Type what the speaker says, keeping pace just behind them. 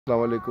अस्सलाम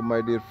वालेकुम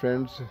my dear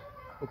friends.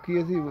 Okay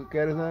असी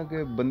कह रहे थे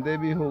कि बंदे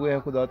भी हो गए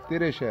हैं खुदा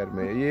तेरे शहर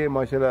में। ये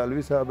माशाल्लाह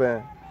अलवी साहब हैं।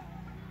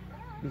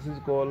 This is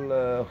called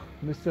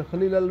mister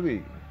Khalil Alvi,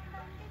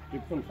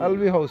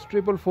 Alvi house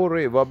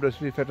 444A वाबरा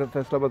street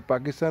Faisalabad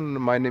Pakistan.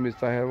 My name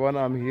is Tahir.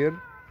 I am here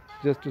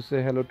just to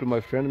से हेलो टू माय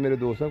फ्रेंड। मेरे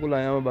दोस्तों को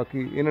आया मैं,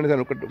 बाकी इन्होंने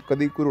सानू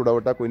कभी कोई रोड़ा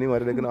वट्टा कोई नहीं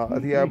मारे, लेकिन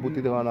असी आ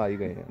बूथी दिखान आ ही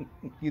गए हैं।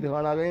 की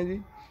दिखान आ गए हैं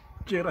जी?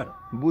 चेहरा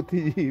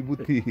बूथी जी,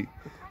 बूथी।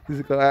 This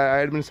is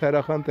admin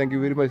Saira Khan. Thank you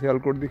very much.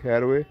 Alkot the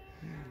Khairway.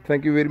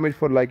 Thank you very much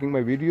for liking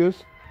my videos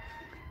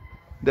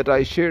that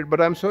I shared.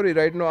 But I'm sorry,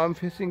 right now I'm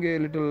facing a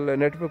little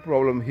network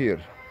problem here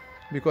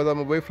because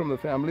I'm away from the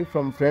family,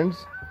 from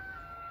friends.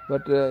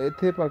 But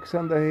इत्थे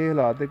पाकिस्तान दा ये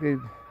हालात है कि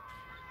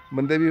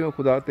बंदे भी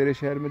खुदा तेरे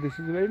शहर में. This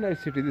is a very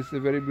nice city. This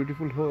is a very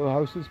beautiful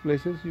houses,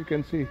 places. You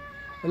can see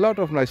a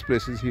lot of nice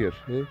places here.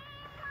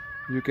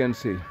 You can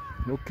see.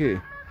 Okay.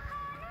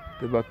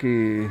 तो बाकी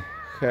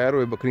खैर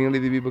होए बकरियां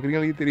दी भी,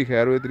 बकरियां दी तेरी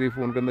खैर होए, तेरी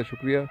फ़ोन करने का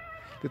शुक्रिया।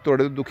 तो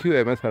थोड़े तो दुखी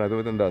होया मैं सारा, तो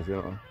मैं तेन दस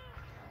देना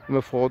मैं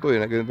फौत हो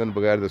जाना किसी तेन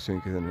बगैर दस्से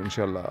किसी ने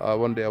इंशाल्लाह।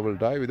 One day I will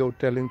die without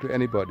telling to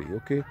anybody.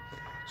 Okay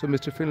so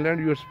mister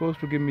Finland, you are suppose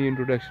to give me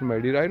introduction my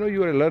dear. I know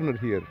you R A learner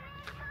here.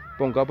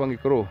 पोंका Pangi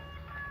करो,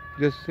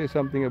 just say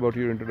something about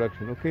your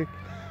introduction. Okay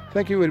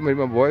thank you very much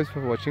my boys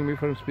for watching me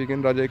from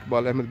speaking. राजा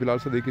इकबाल अहमद बिलाल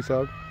सदीकी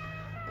साहब,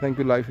 thank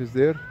you. Life is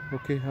there.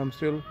 Okay I am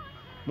still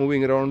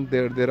moving around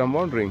there I am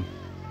wandering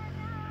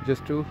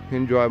just to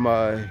enjoy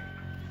my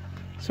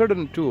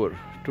sudden tour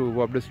to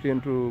Wabdustry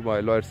and to my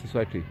lawyer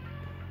society.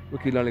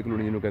 वकीलां ने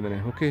colony जिन्होंने कहते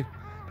हैं। Okay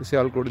तो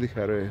सियालकोट दी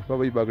खैर है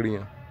बाबा जी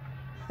बागड़ियाँ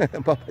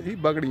बाबा जी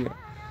बागड़ियाँ।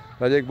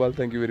 राजा Iqbal,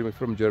 thank you very much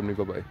from Germany.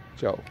 Bye bye,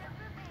 चाओ।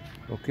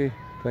 Okay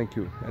thank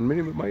you and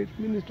my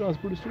minister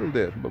transport is still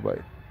there. Bye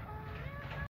bye.